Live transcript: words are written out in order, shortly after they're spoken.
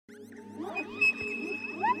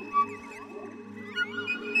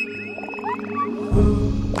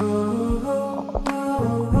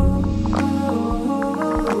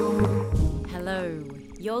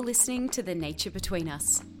listening to The Nature Between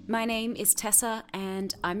Us. My name is Tessa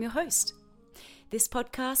and I'm your host. This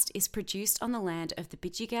podcast is produced on the land of the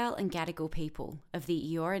Bidjigal and Gadigal people of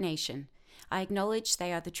the Eora Nation. I acknowledge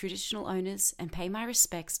they are the traditional owners and pay my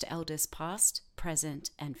respects to elders past, present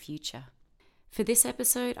and future. For this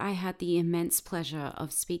episode, I had the immense pleasure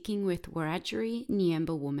of speaking with Wiradjuri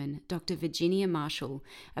Nyemba woman, Dr. Virginia Marshall,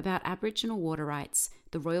 about Aboriginal water rights,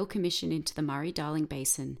 the Royal Commission into the Murray-Darling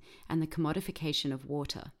Basin, and the commodification of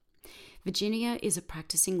water. Virginia is a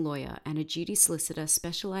practicing lawyer and a duty solicitor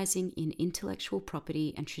specialising in intellectual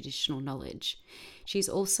property and traditional knowledge. She is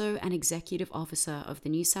also an executive officer of the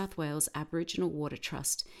New South Wales Aboriginal Water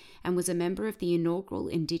Trust and was a member of the inaugural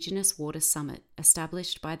Indigenous Water Summit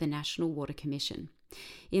established by the National Water Commission.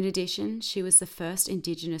 In addition, she was the first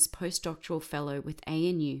Indigenous postdoctoral fellow with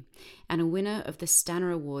ANU and a winner of the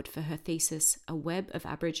Stanner Award for her thesis, A Web of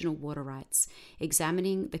Aboriginal Water Rights,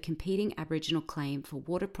 examining the competing Aboriginal claim for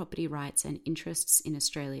water property rights and interests in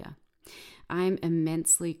Australia. I am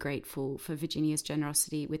immensely grateful for Virginia's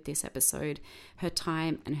generosity with this episode. Her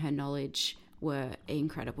time and her knowledge were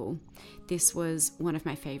incredible. This was one of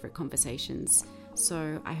my favourite conversations,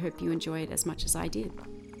 so I hope you enjoy it as much as I did.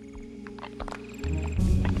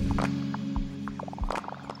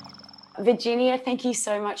 Virginia, thank you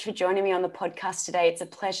so much for joining me on the podcast today. It's a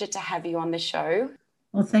pleasure to have you on the show.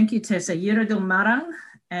 Well, thank you, Tessa. Yiradul Marang,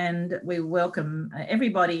 and we welcome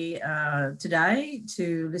everybody today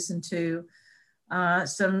to listen to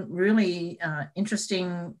some really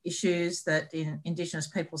interesting issues that Indigenous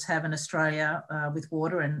peoples have in Australia with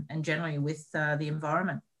water and generally with the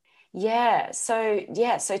environment.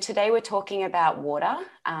 So today we're talking about water.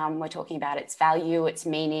 We're talking about its value, its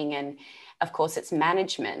meaning, and of course its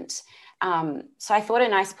management. So I thought a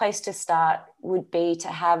nice place to start would be to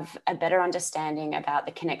have a better understanding about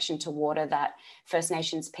the connection to water that First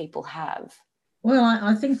Nations people have. Well,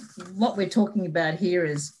 I think what we're talking about here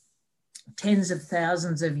is tens of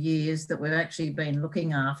thousands of years that we've actually been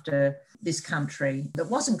looking after this country that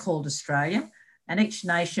wasn't called Australia. And each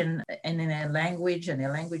nation and in their language and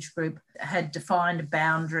their language group had defined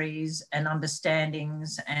boundaries and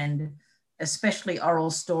understandings, and especially oral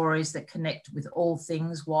stories that connect with all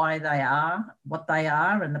things, why they are, what they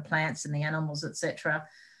are, and the plants and the animals, etc.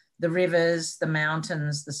 The rivers, the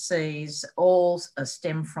mountains, the seas, all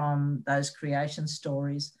stem from those creation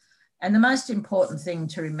stories. And the most important thing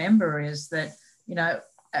to remember is that,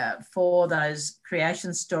 for those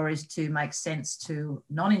creation stories to make sense to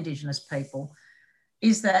non-Indigenous people,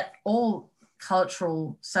 is that all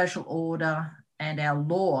cultural, social order and our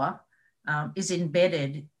law is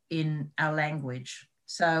embedded in our language.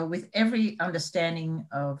 So with every understanding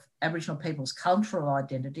of Aboriginal people's cultural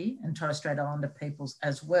identity and Torres Strait Islander peoples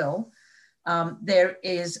as well, there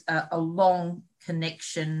is a long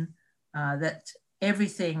connection that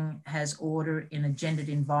everything has order in a gendered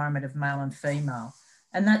environment of male and female.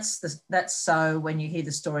 And that's so when you hear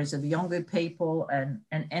the stories of the Yolngu people and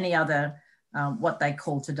any other what they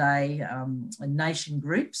call today nation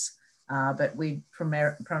groups, but we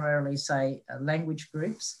primarily say language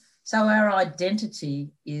groups. So our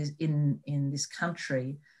identity is in this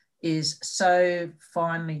country is so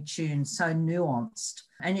finely tuned, so nuanced.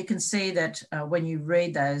 And you can see that when you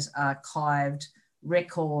read those archived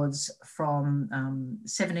records from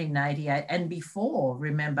 1788 and before,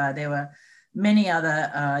 remember, there were many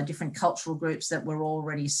other different cultural groups that were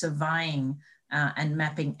already surveying and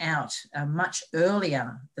mapping out much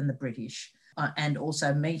earlier than the British and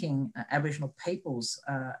also meeting Aboriginal peoples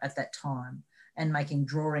at that time and making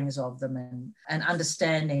drawings of them and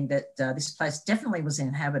understanding that this place definitely was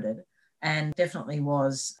inhabited and definitely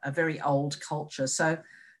was a very old culture. So,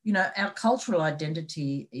 our cultural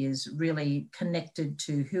identity is really connected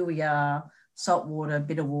to who we are, saltwater,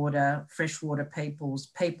 bitter water, freshwater peoples,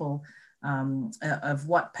 people of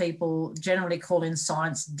what people generally call in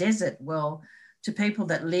science desert. Well, to people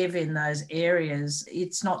that live in those areas,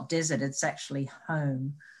 it's not desert, it's actually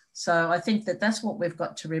home. So I think that that's what we've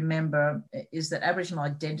got to remember, is that Aboriginal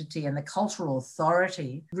identity and the cultural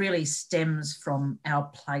authority really stems from our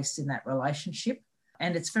place in that relationship.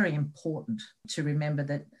 And it's very important to remember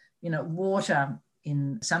that, water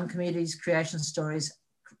in some communities' creation stories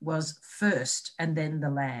was first and then the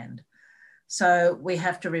land. So we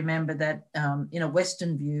have to remember that in a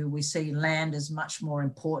Western view, we see land as much more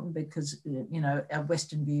important because, our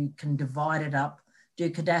Western view can divide it up, do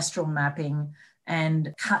cadastral mapping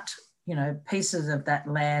and cut, pieces of that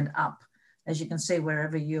land up. As you can see,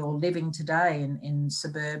 wherever you're living today in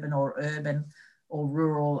suburban or urban or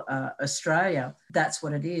rural Australia, that's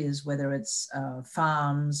what it is, whether it's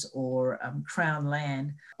farms or Crown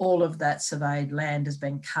land, all of that surveyed land has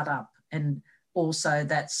been cut up. And also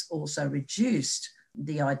that's also reduced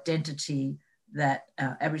the identity that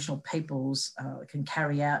Aboriginal peoples can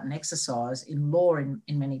carry out and exercise in law in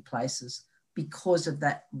many places because of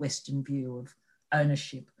that Western view of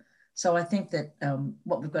ownership. So I think that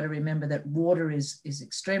what we've got to remember that water is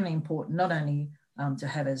extremely important, not only to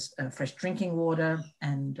have as fresh drinking water,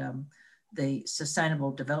 and the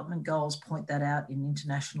Sustainable Development Goals point that out in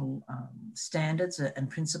international standards and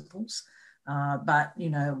principles. But, you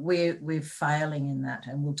know, we're failing in that,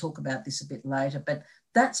 and we'll talk about this a bit later. But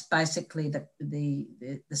that's basically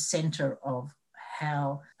the centre of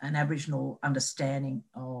how an Aboriginal understanding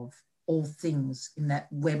of all things in that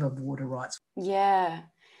web of water rights. Yeah.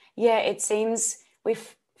 Yeah, it seems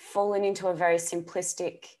we've fallen into a very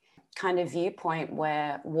simplistic kind of viewpoint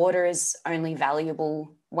where water is only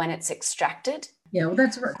valuable when it's extracted. Yeah, well,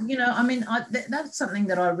 that's right. You know, I mean, that's something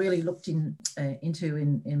that I really looked into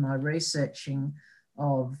in my researching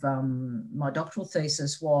of my doctoral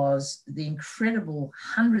thesis, was the incredible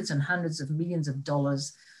hundreds and hundreds of millions of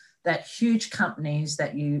dollars that huge companies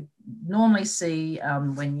that you normally see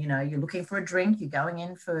when, you know, you're looking for a drink, you're going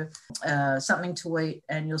in for something to eat,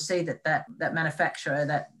 and you'll see that manufacturer,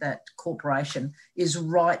 that corporation is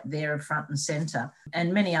right there front and centre.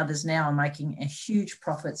 And many others now are making a huge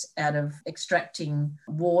profits out of extracting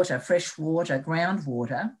water, fresh water,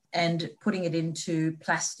 groundwater, and putting it into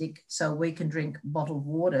plastic so we can drink bottled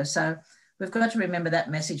water. So we've got to remember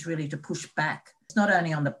that message, really, to push back. It's not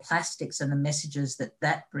only on the plastics and the messages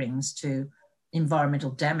that brings to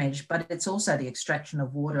environmental damage, but it's also the extraction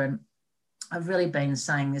of water. And I've really been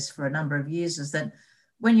saying this for a number of years, is that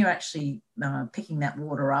when you're actually picking that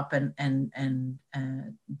water up and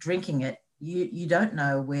drinking it, you don't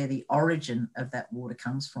know where the origin of that water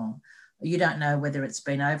comes from. You don't know whether it's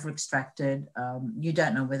been over-extracted. You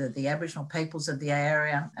don't know whether the Aboriginal peoples of the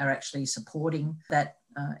area are actually supporting that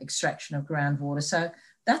extraction of groundwater. So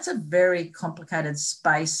that's a very complicated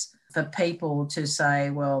space for people to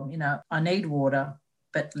say, well, you know, I need water,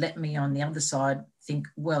 but let me on the other side think,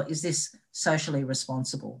 well, is this socially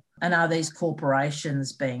responsible? And are these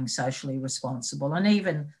corporations being socially responsible and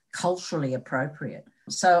even culturally appropriate?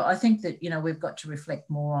 So I think that, you know, we've got to reflect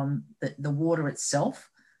more on the water itself,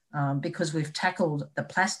 because we've tackled the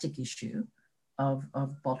plastic issue of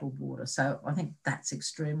bottled water. So I think that's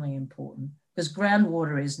extremely important, because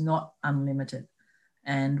groundwater is not unlimited.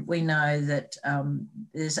 And we know that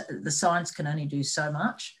the science can only do so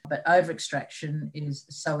much, but over-extraction is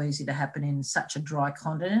so easy to happen in such a dry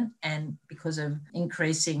continent, and because of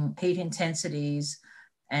increasing heat intensities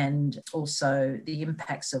and also the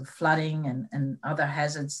impacts of flooding and other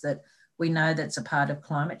hazards that we know that's a part of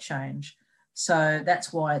climate change. So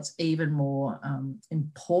that's why it's even more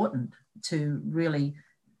important to really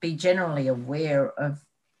be generally aware of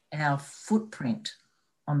our footprint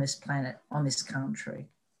on this planet, on this country.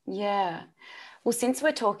 Yeah. Well, since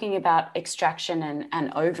we're talking about extraction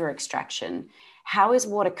and over-extraction, how is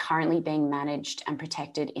water currently being managed and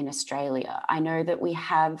protected in Australia? I know that we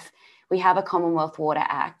have a Commonwealth Water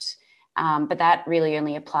Act, but that really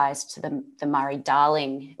only applies to the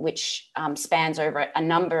Murray-Darling, which spans over a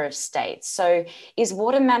number of states. So is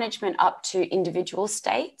water management up to individual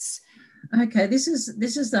states? Okay, this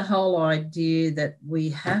is the whole idea that we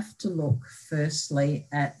have to look firstly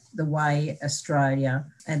at the way Australia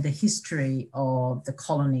and the history of the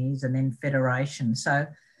colonies and then federation. So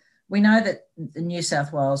we know that New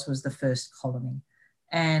South Wales was the first colony.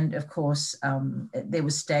 And of course, there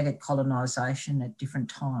was staggered colonisation at different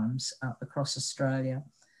times across Australia.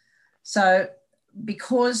 So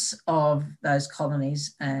because of those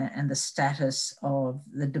colonies and the status of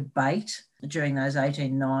the debate during those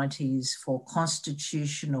 1890s for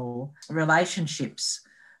constitutional relationships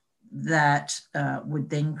that would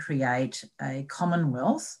then create a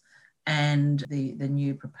Commonwealth, and the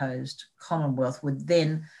new proposed Commonwealth would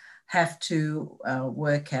then have to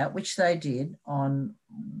work out, which they did, on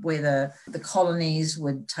whether the colonies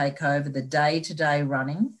would take over the day-to-day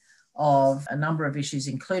running of a number of issues,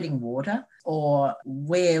 including water, or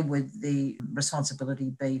where would the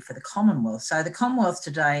responsibility be for the Commonwealth. So the Commonwealth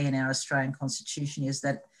today in our Australian Constitution is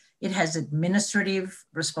that it has administrative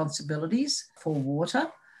responsibilities for water,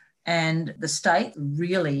 and the state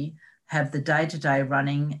really have the day-to-day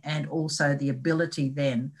running and also the ability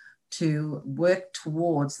then to work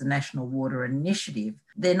towards the National Water Initiative.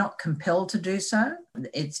 They're not compelled to do so.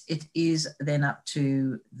 It is then up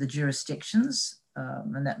to the jurisdictions,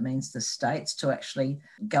 and that means the states, to actually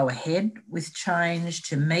go ahead with change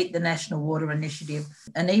to meet the National Water Initiative.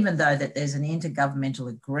 And even though that there's an intergovernmental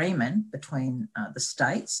agreement between the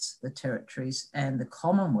states, the territories and the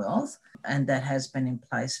Commonwealth, and that has been in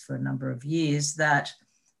place for a number of years, that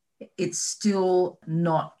it's still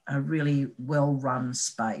not a really well-run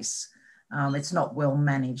space. It's not well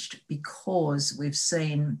managed because we've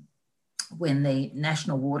seen when the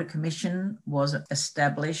National Water Commission was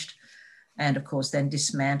established and, of course, then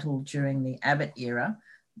dismantled during the Abbott era,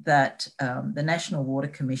 that the National Water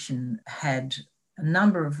Commission had a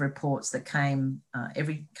number of reports that came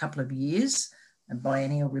every couple of years,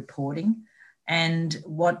 biennial reporting. And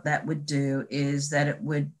what that would do is that it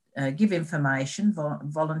would give information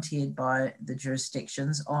volunteered by the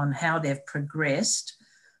jurisdictions on how they've progressed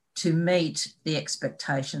to meet the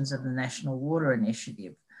expectations of the National Water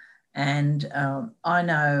Initiative. And I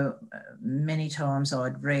know many times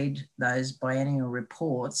I'd read those biennial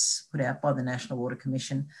reports put out by the National Water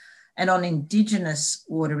Commission, and on Indigenous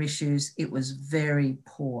water issues, it was very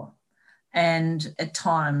poor. And at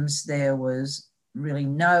times there was really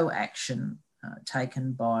no action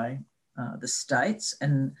taken by the states,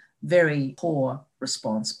 and very poor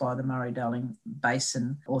response by the Murray-Darling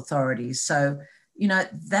Basin authorities. So,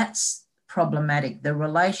 that's problematic. The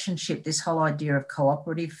relationship, this whole idea of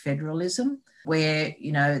cooperative federalism, where,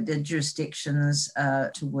 the jurisdictions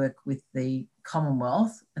to work with the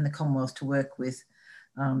Commonwealth and the Commonwealth to work with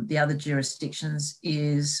the other jurisdictions,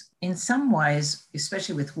 is in some ways,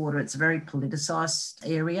 especially with water, it's a very politicised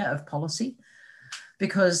area of policy,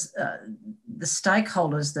 because the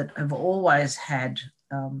stakeholders that have always had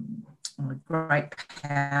great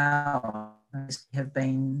power have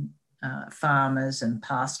been farmers and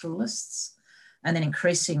pastoralists, and then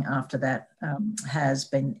increasing after that has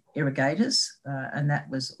been irrigators, and that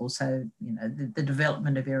was also the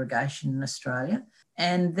development of irrigation in Australia,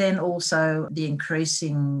 and then also the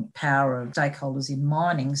increasing power of stakeholders in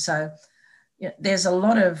mining. So there's a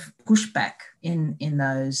lot of pushback in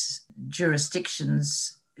those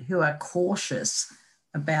jurisdictions who are cautious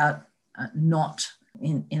about not,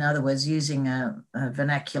 in other words, using a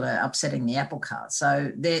vernacular, upsetting the apple cart.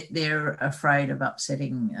 So they're afraid of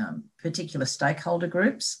upsetting particular stakeholder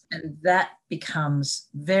groups, and that becomes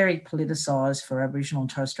very politicised for Aboriginal and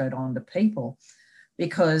Torres Strait Islander people,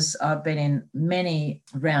 because I've been in many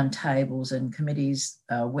roundtables and committees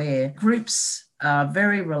where groups are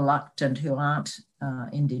very reluctant, who aren't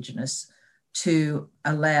Indigenous, to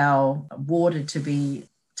allow water to be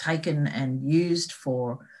taken and used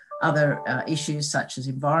for other issues such as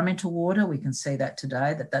environmental water. We can see that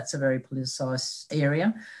today, that's a very politicised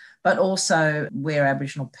area, but also where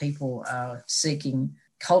Aboriginal people are seeking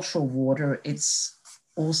cultural water, it's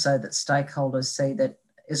also that stakeholders see that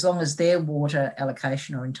as long as their water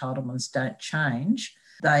allocation or entitlements don't change,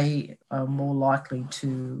 they are more likely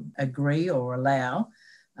to agree or allow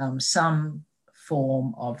some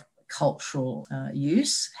form of cultural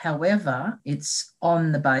use. However, it's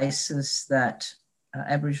on the basis that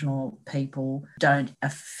Aboriginal people don't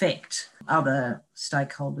affect other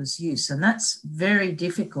stakeholders' use. And that's very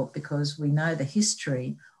difficult, because we know the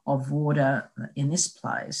history of water in this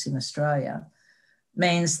place, in Australia,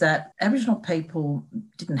 means that Aboriginal people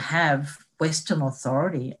didn't have Western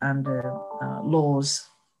authority under laws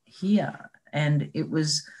here. And it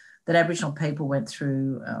was that Aboriginal people went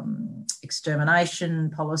through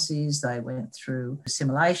extermination policies, they went through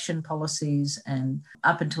assimilation policies, and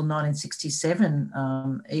up until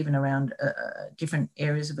 1967, even around different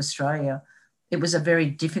areas of Australia, it was a very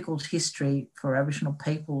difficult history for Aboriginal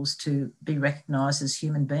peoples to be recognised as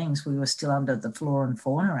human beings. We were still under the Flora and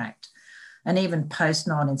Fauna Act. And even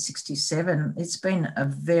post-1967, it's been a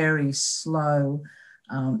very slow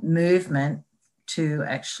movement to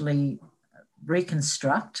actually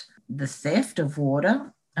reconstruct the theft of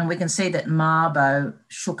water. And we can see that Mabo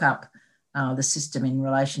shook up the system in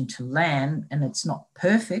relation to land, and it's not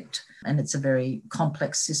perfect, and it's a very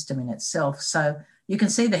complex system in itself. So you can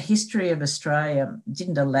see the history of Australia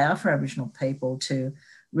didn't allow for Aboriginal people to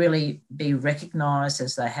really be recognised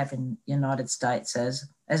as they have in the United States as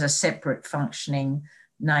a separate functioning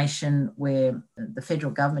nation, where the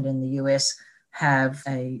federal government in the US have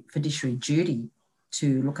a fiduciary duty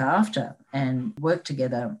to look after and work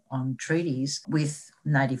together on treaties with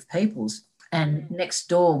native peoples. And next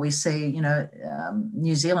door we see,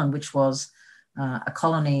 New Zealand, which was a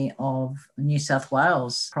colony of New South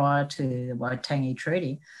Wales prior to the Waitangi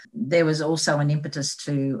Treaty. There was also an impetus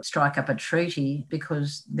to strike up a treaty,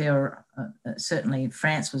 because certainly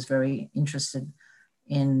France was very interested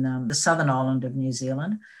in the southern island of New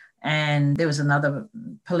Zealand. And there was another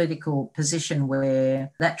political position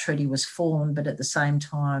where that treaty was formed, but at the same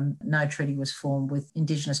time, no treaty was formed with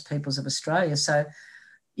Indigenous peoples of Australia. So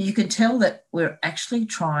you can tell that we're actually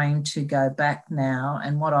trying to go back now.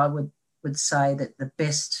 And what I would say that the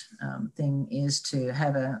best thing is to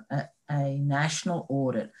have a national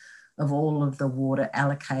audit of all of the water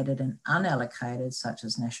allocated and unallocated, such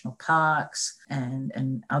as national parks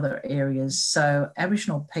and other areas. So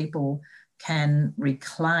Aboriginal people can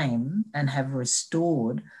reclaim and have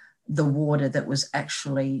restored the water that was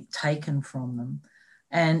actually taken from them.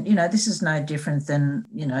 And, this is no different than,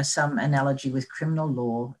 some analogy with criminal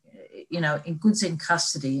law. In goods in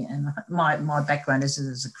custody, and my background is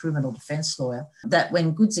as a criminal defence lawyer, that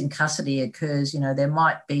when goods in custody occurs, there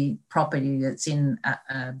might be property that's in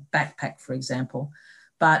a backpack, for example,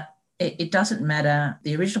 but it doesn't matter.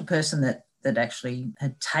 The original person that actually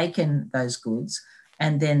had taken those goods,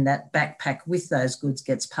 and then that backpack with those goods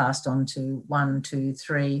gets passed on to 1, 2,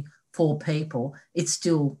 3, 4 people, it's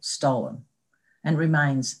still stolen and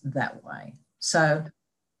remains that way. So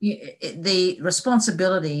the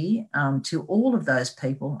responsibility to all of those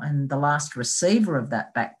people and the last receiver of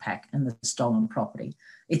that backpack and the stolen property,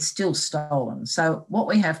 it's still stolen. So what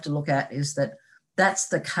we have to look at is that that's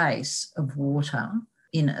the case of water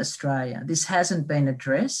in Australia. This hasn't been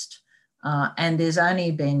addressed, and there's only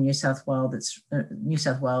been New South Wales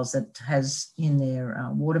that has in their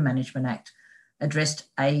Water Management Act addressed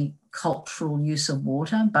a cultural use of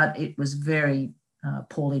water, but it was very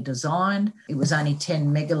poorly designed. It was only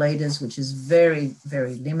 10 megalitres, which is very,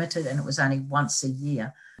 very limited, and it was only once a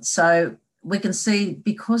year. So we can see,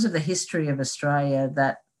 because of the history of Australia,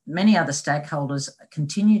 that many other stakeholders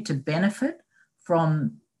continue to benefit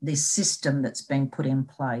from this system that's been put in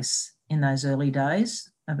place in those early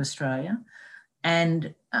days of Australia.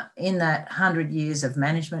 And in that 100 years of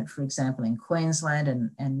management, for example, in Queensland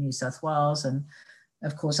and New South Wales, and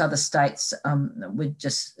of course, other states were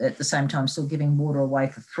just at the same time still giving water away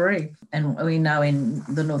for free. And we know in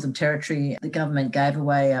the Northern Territory, the government gave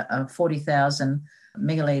away a 40,000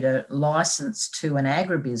 megalitre licence to an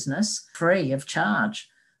agribusiness free of charge.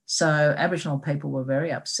 So Aboriginal people were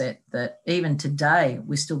very upset that even today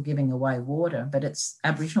we're still giving away water, but it's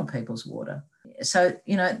Aboriginal people's water. So,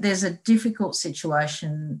 there's a difficult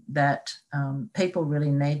situation that people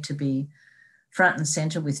really need to be front and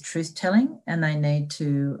centre with truth-telling, and they need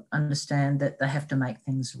to understand that they have to make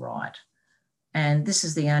things right. And this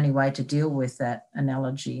is the only way to deal with that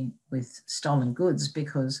analogy with stolen goods,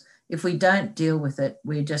 because if we don't deal with it,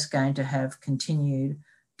 we're just going to have continued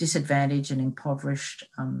disadvantaged and impoverished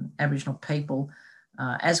Aboriginal people.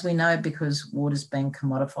 As we know, because water's been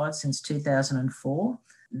commodified since 2004,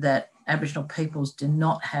 that Aboriginal peoples do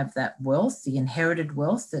not have that wealth, the inherited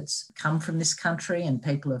wealth that's come from this country and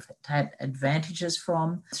people have had advantages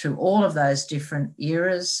from through all of those different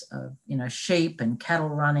eras of, sheep and cattle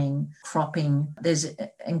running, cropping. There's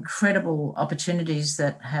incredible opportunities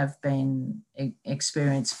that have been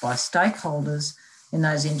experienced by stakeholders in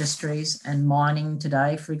those industries, and mining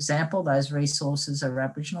today, for example, those resources are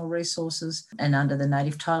Aboriginal resources. And under the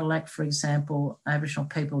Native Title Act, for example, Aboriginal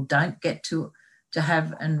people don't get to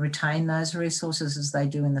have and retain those resources as they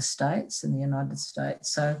do in the States, in the United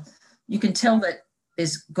States. So you can tell that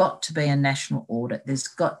there's got to be a national audit. There's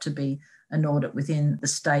got to be an audit within the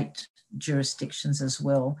state jurisdictions as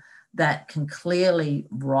well that can clearly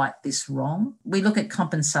right this wrong. We look at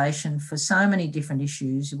compensation for so many different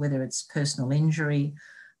issues, whether it's personal injury,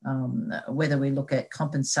 whether we look at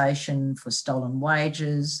compensation for stolen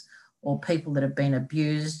wages, or people that have been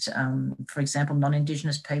abused. For example,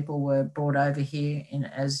 non-Indigenous people were brought over here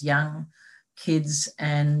as young kids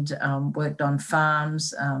and worked on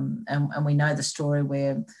farms. And we know the story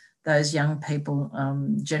where those young people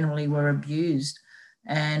generally were abused.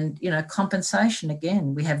 And, compensation,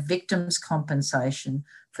 again, we have victims' compensation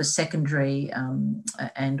for secondary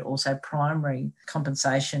and also primary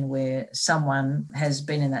compensation, where someone has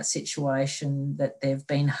been in that situation that they've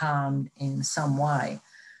been harmed in some way.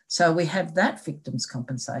 So we have that victims'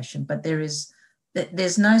 compensation, but there's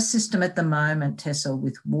no system at the moment, Tessa,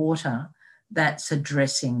 with water that's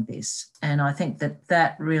addressing this. And I think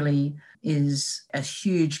that really is a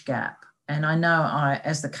huge gap. And I know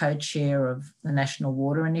as the co-chair of the National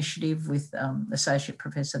Water Initiative with Associate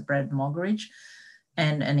Professor Brad Mogridge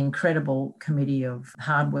and an incredible committee of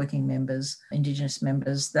hardworking members, Indigenous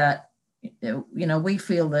members, that we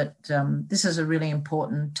feel that this is a really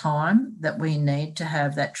important time that we need to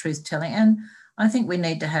have that truth-telling. And I think we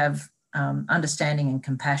need to have understanding and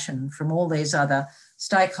compassion from all these other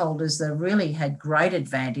stakeholders that really had great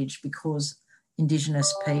advantage because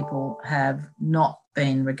Indigenous people have not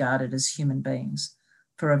been regarded as human beings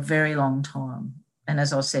for a very long time. And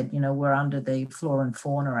as I said, we're under the Flora and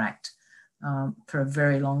Fauna Act for a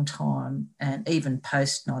very long time, and even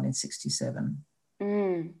post 1967.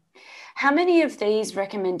 How many of these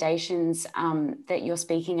recommendations that you're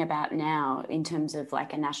speaking about now, in terms of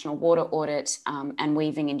like a national water audit and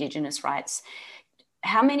weaving Indigenous rights,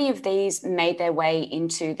 How many of these made their way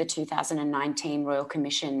into the 2019 Royal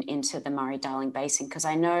Commission into the Murray-Darling Basin? Because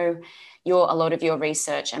I know a lot of your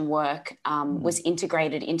research and work was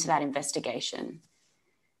integrated into that investigation.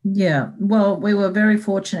 Yeah, well, we were very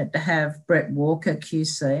fortunate to have Brett Walker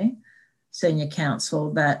QC, Senior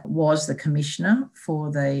Counsel, that was the Commissioner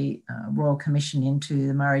for the Royal Commission into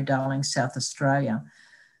the Murray-Darling, South Australia.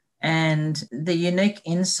 And the unique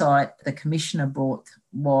insight the Commissioner brought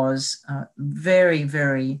was very,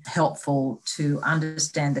 very helpful to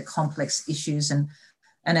understand the complex issues. And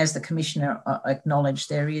as the Commissioner acknowledged,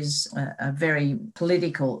 there is a very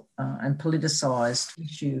political and politicised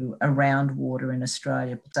issue around water in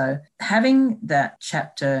Australia. So having that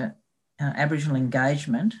chapter, Aboriginal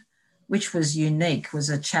engagement, which was unique, was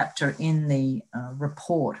a chapter in the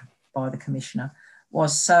report by the Commissioner,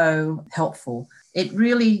 was so helpful. It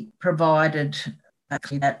really provided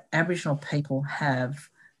that Aboriginal people have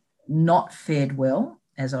not fared well,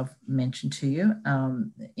 as I've mentioned to you,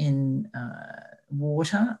 in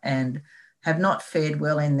water, and have not fared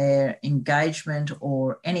well in their engagement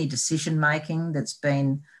or any decision making that's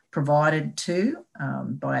been provided to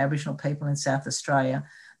by Aboriginal people in South Australia,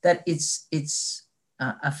 that it's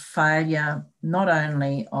a failure not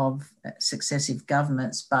only of successive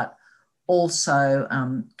governments but also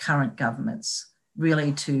current governments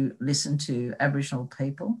really to listen to Aboriginal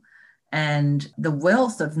people. And the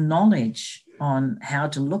wealth of knowledge on how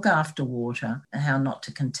to look after water and how not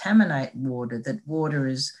to contaminate water, that water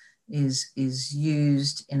is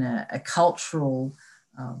used in a cultural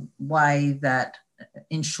way that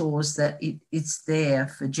ensures that it's there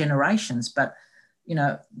for generations. But, you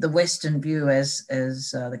know, the Western view, as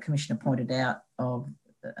the Commissioner pointed out, of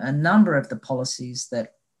a number of the policies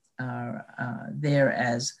that are there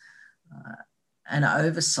as an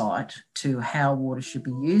oversight to how water should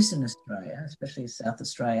be used in Australia, especially South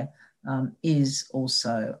Australia, is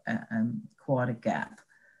also quite a gap.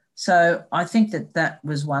 So I think that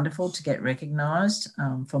was wonderful to get recognised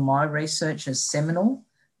for my research as seminal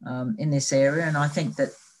in this area, and I think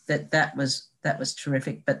that was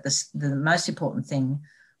terrific. But the most important thing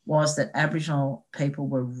was that Aboriginal people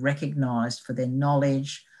were recognised for their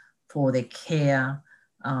knowledge, for their care,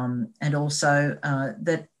 and also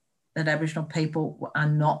that Aboriginal people are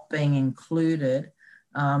not being included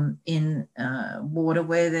in water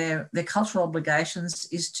where their cultural obligations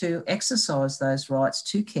is to exercise those rights,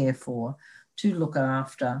 to care for, to look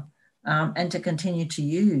after, and to continue to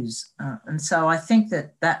use. And so I think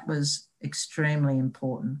that was extremely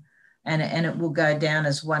important. And it will go down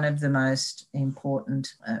as one of the most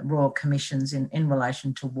important Royal Commissions in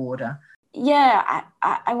relation to water. Yeah,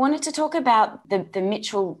 I wanted to talk about the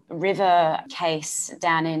Mitchell River case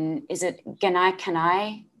down in, is it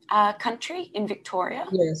Gunai country in Victoria?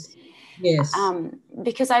 Yes.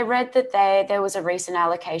 Because I read that there was a recent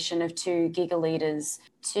allocation of 2 gigalitres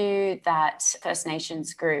to that First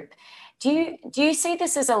Nations group. Do you see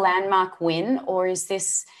this as a landmark win, or is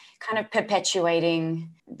this kind of perpetuating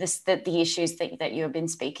the issues that you have been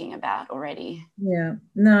speaking about already? Yeah,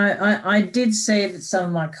 no, I did see that some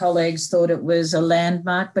of my colleagues thought it was a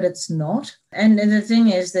landmark, but it's not. And the thing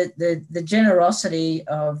is that the generosity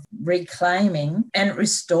of reclaiming and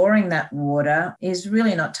restoring that water is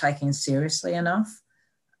really not taken seriously enough.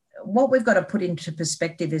 What we've got to put into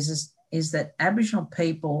perspective is that Aboriginal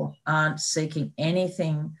people aren't seeking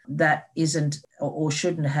anything that isn't or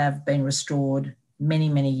shouldn't have been restored many,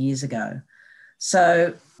 many years ago.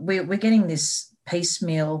 So we're getting this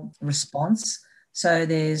piecemeal response. So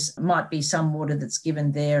might be some water that's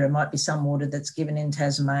given there, it might be some water that's given in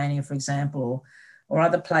Tasmania, for example, or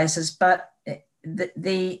other places, but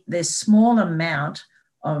the small amount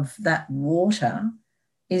of that water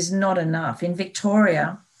is not enough. In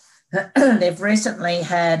Victoria, they've recently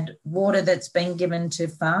had water that's been given to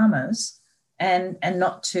farmers and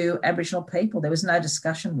not to Aboriginal people. There was no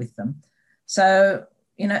discussion with them. So,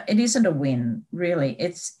 you know, it isn't a win, really.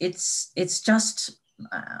 It's just,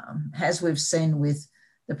 as we've seen with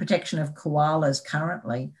the protection of koalas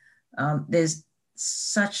currently, there's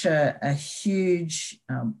such a huge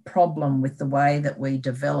problem with the way that we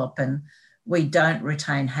develop, and we don't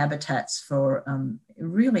retain habitats for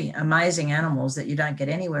really amazing animals that you don't get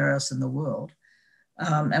anywhere else in the world.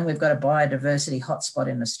 And we've got a biodiversity hotspot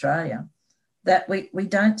in Australia that we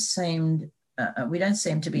don't seem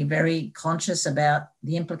to be very conscious about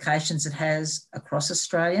the implications it has across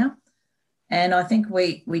Australia. And I think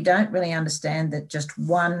we don't really understand that just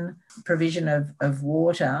one provision of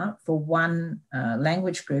water for one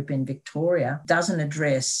language group in Victoria doesn't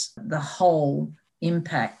address the whole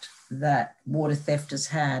impact that water theft has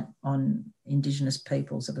had on Indigenous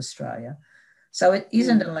peoples of Australia. So it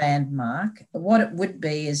isn't a landmark. What it would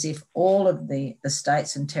be is if all of the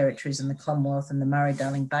states and territories in the Commonwealth and the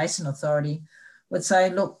Murray-Darling Basin Authority would say,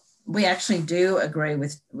 look, we actually do agree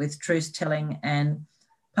with truth-telling, and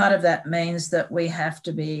part of that means that we have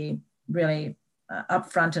to be really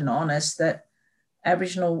upfront and honest that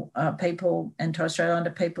Aboriginal people and Torres Strait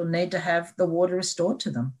Islander people need to have the water restored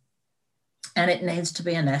to them, and it needs to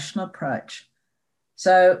be a national approach.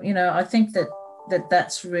 So, I think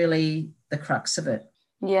that's really the crux of it.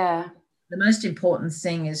 Yeah. The most important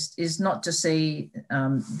thing is not to see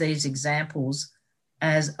these examples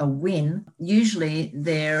as a win. Usually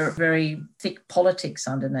they're very thick politics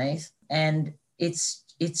underneath, and it's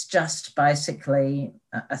just basically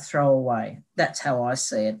a throwaway. That's how I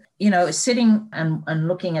see it. Sitting and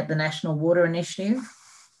looking at the National Water Initiative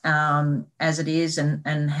as it is,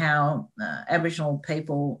 and how Aboriginal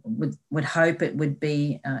people would hope it would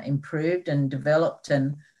be improved and developed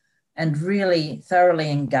and really thoroughly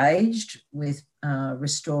engaged with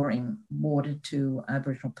restoring water to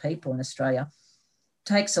Aboriginal people in Australia,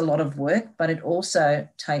 takes a lot of work, but it also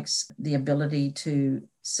takes the ability to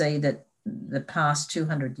see that the past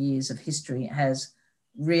 200 years of history has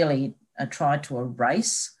really tried to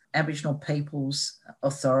erase Aboriginal people's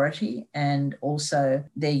authority and also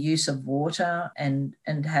their use of water and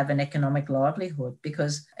have an economic livelihood,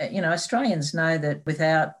 because Australians know that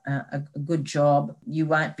without a good job you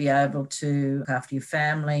won't be able to look after your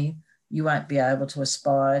family, you won't be able to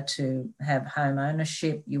aspire to have home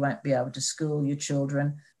ownership, you won't be able to school your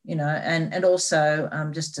children, and also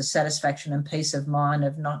just a satisfaction and peace of mind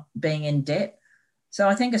of not being in debt. So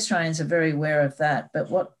I think Australians are very aware of that, but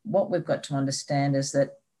what we've got to understand is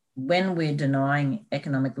that when we're denying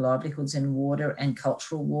economic livelihoods in water and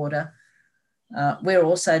cultural water, we're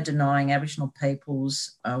also denying Aboriginal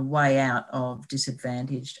peoples a way out of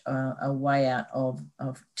disadvantaged, a way out of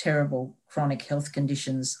terrible chronic health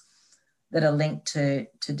conditions that are linked to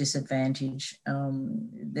disadvantage.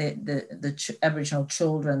 The Aboriginal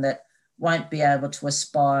children that won't be able to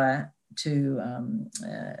aspire to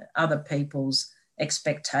other people's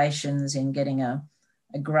expectations in getting a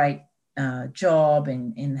great job,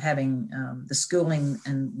 in having the schooling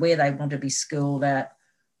and where they want to be schooled at,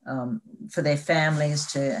 for their families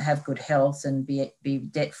to have good health and be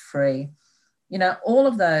debt-free. All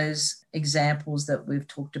of those examples that we've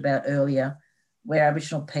talked about earlier, where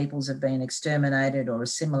Aboriginal peoples have been exterminated or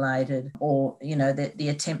assimilated, or, the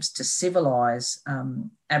attempts to civilise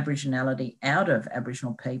Aboriginality out of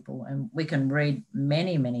Aboriginal people. And we can read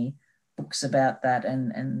many, many books about that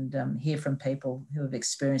and hear from people who have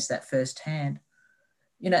experienced that firsthand.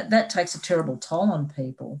 That takes a terrible toll on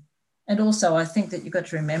people. And also, I think that you've got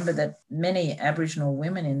to remember that many Aboriginal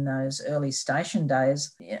women in those early station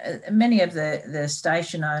days, many of the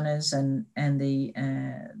station owners and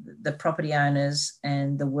the property owners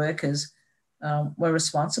and the workers were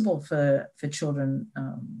responsible for children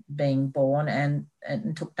being born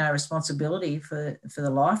and took no responsibility for the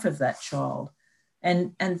life of that child.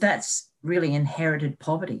 And that's really inherited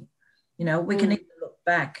poverty. We can even look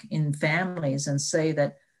back in families and see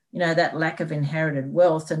that, that lack of inherited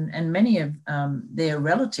wealth, and many of their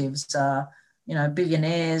relatives are,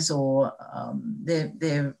 billionaires, or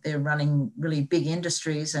they're running really big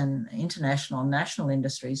industries and international and national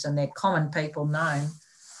industries, and they're common people known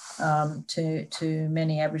to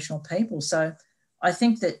many Aboriginal people. So I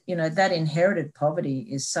think that, that inherited poverty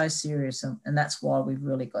is so serious, and that's why we've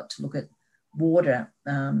really got to look at water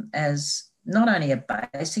as not only a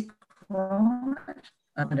basic right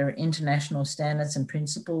under international standards and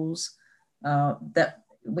principles, that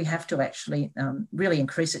we have to actually really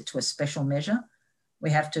increase it to a special measure. We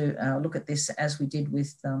have to look at this as we did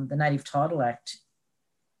with the Native Title Act.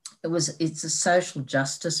 It's a social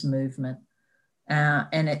justice movement,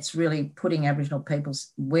 and it's really putting Aboriginal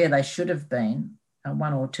peoples where they should have been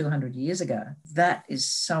 100 or 200 years ago. That is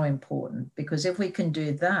so important, because if we can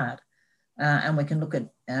do that, and we can look at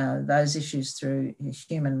those issues through a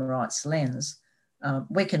human rights lens,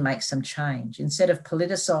 we can make some change. Instead of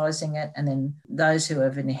politicising it, and then those who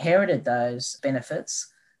have inherited those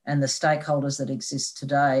benefits and the stakeholders that exist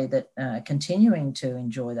today that are continuing to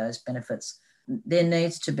enjoy those benefits, there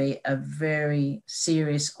needs to be a very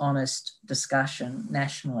serious, honest discussion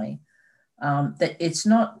nationally that it's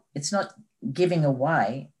not giving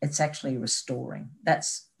away, it's actually restoring.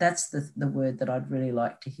 That's the word that I'd really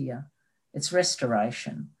like to hear. It's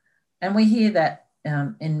restoration. And we hear that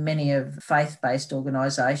in many of faith-based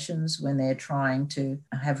organisations when they're trying to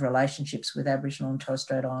have relationships with Aboriginal and Torres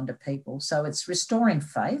Strait Islander people. So it's restoring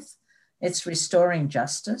faith, it's restoring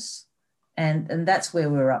justice, and that's where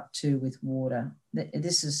we're up to with water.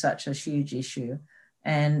 This is such a huge issue.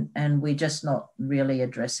 and we're just not really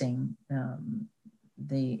addressing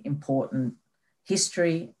the important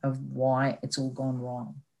history of why it's all gone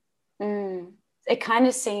wrong. It kind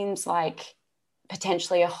of seems like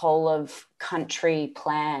potentially a whole of country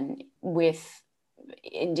plan with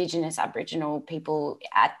Indigenous Aboriginal people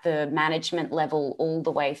at the management level all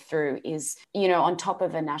the way through is, on top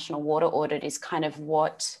of a national water audit, is kind of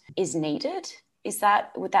what is needed.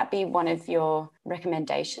 Would that be one of your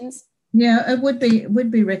recommendations? Yeah, it would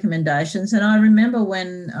be recommendations. And I remember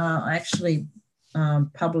when I actually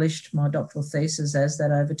published my doctoral thesis as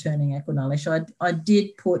that Overturning Aqua Nullius, I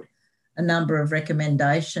did put a number of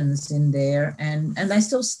recommendations in there, and they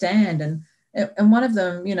still stand. And one of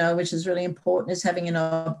them, which is really important, is having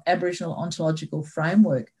an Aboriginal ontological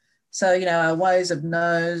framework. So, our ways of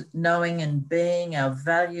knowing and being, our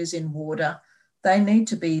values in water, they need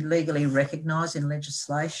to be legally recognised in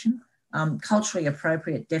legislation. Culturally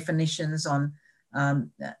appropriate definitions on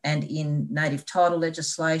and in native title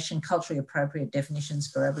legislation, culturally appropriate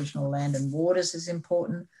definitions for Aboriginal land and waters is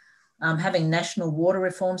important. Having national water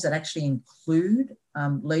reforms that actually include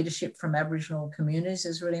leadership from Aboriginal communities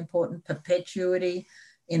is really important. Perpetuity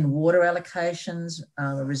in water allocations,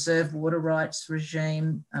 a reserve water rights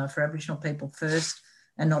regime for Aboriginal people first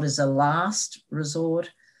and not as a last resort.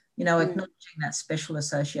 Acknowledging that special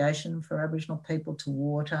association for Aboriginal people to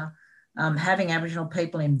water. Having Aboriginal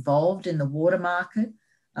people involved in the water market,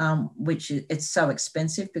 which it's so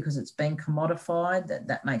expensive because it's been commodified,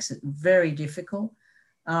 that makes it very difficult.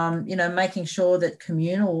 Making sure that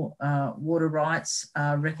communal water rights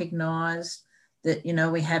are recognised, that,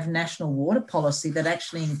 we have national water policy that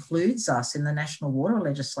actually includes us in the national water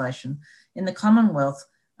legislation. In the Commonwealth,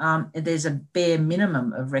 there's a bare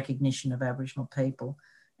minimum of recognition of Aboriginal people.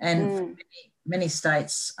 And for many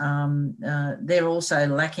states, they're also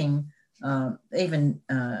lacking even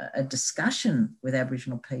a discussion with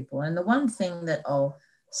Aboriginal people. And the one thing that I'll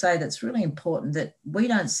say that's really important, that we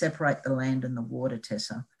don't separate the land and the water,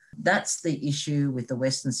 Tessa. That's the issue with the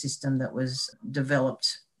Western system that was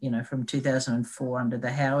developed, from 2004 under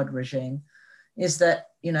the Howard regime, is that,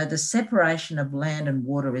 the separation of land and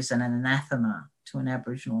water is an anathema to an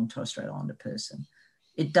Aboriginal and Torres Strait Islander person.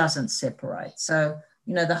 It doesn't separate. So,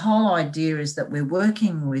 the whole idea is that we're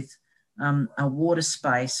working with a water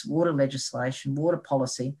space, water legislation, water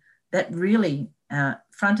policy that really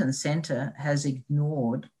front and centre has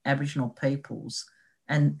ignored Aboriginal peoples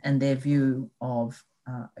and their view of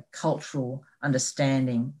a cultural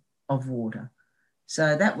understanding of water.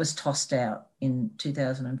 So that was tossed out in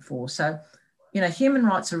 2004. So, human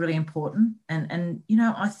rights are really important. And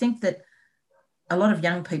I think that a lot of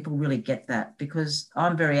young people really get that, because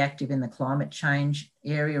I'm very active in the climate change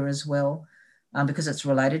area as well, because it's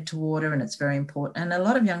related to water and it's very important. And a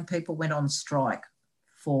lot of young people went on strike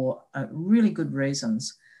for really good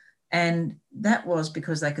reasons. And that was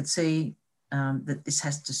because they could see that this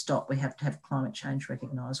has to stop. We have to have climate change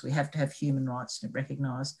recognised. We have to have human rights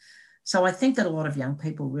recognised. So I think that a lot of young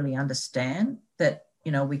people really understand that,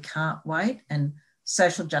 we can't wait, and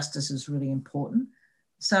social justice is really important.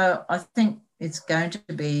 So I think it's going to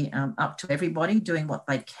be up to everybody doing what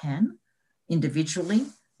they can individually.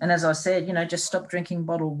 And as I said, just stop drinking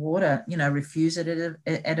bottled water, refuse it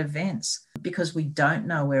at events, because we don't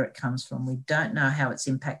know where it comes from. We don't know how it's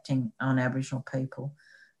impacting on Aboriginal people.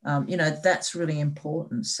 That's really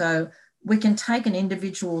important. So we can take an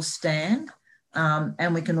individual stand,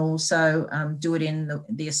 and we can also do it in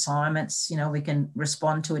the assignments. We can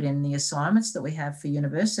respond to it in the assignments that we have for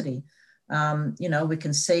university. We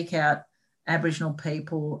can seek out Aboriginal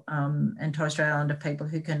people and Torres Strait Islander people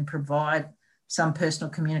who can provide some personal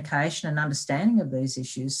communication and understanding of these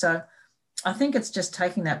issues. So I think it's just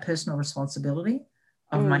taking that personal responsibility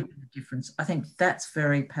of making a difference. I think that's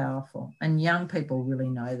very powerful, and young people really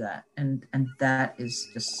know that, and that is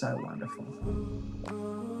just so wonderful.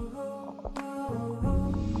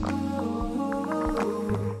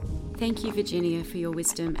 Thank you, Virginia, for your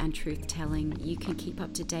wisdom and truth-telling. You can keep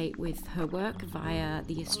up to date with her work via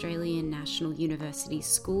the Australian National University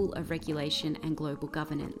School of Regulation and Global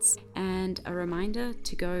Governance. And a reminder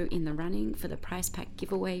to go in the running for the prize pack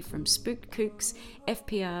giveaway from Spooked Kooks,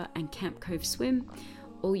 FPR and Camp Cove Swim.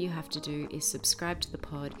 All you have to do is subscribe to the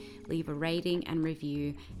pod, leave a rating and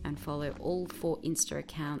review, and follow all 4 Insta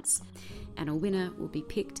accounts. And a winner will be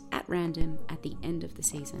picked at random at the end of the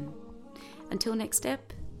season. Until next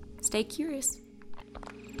step, stay curious.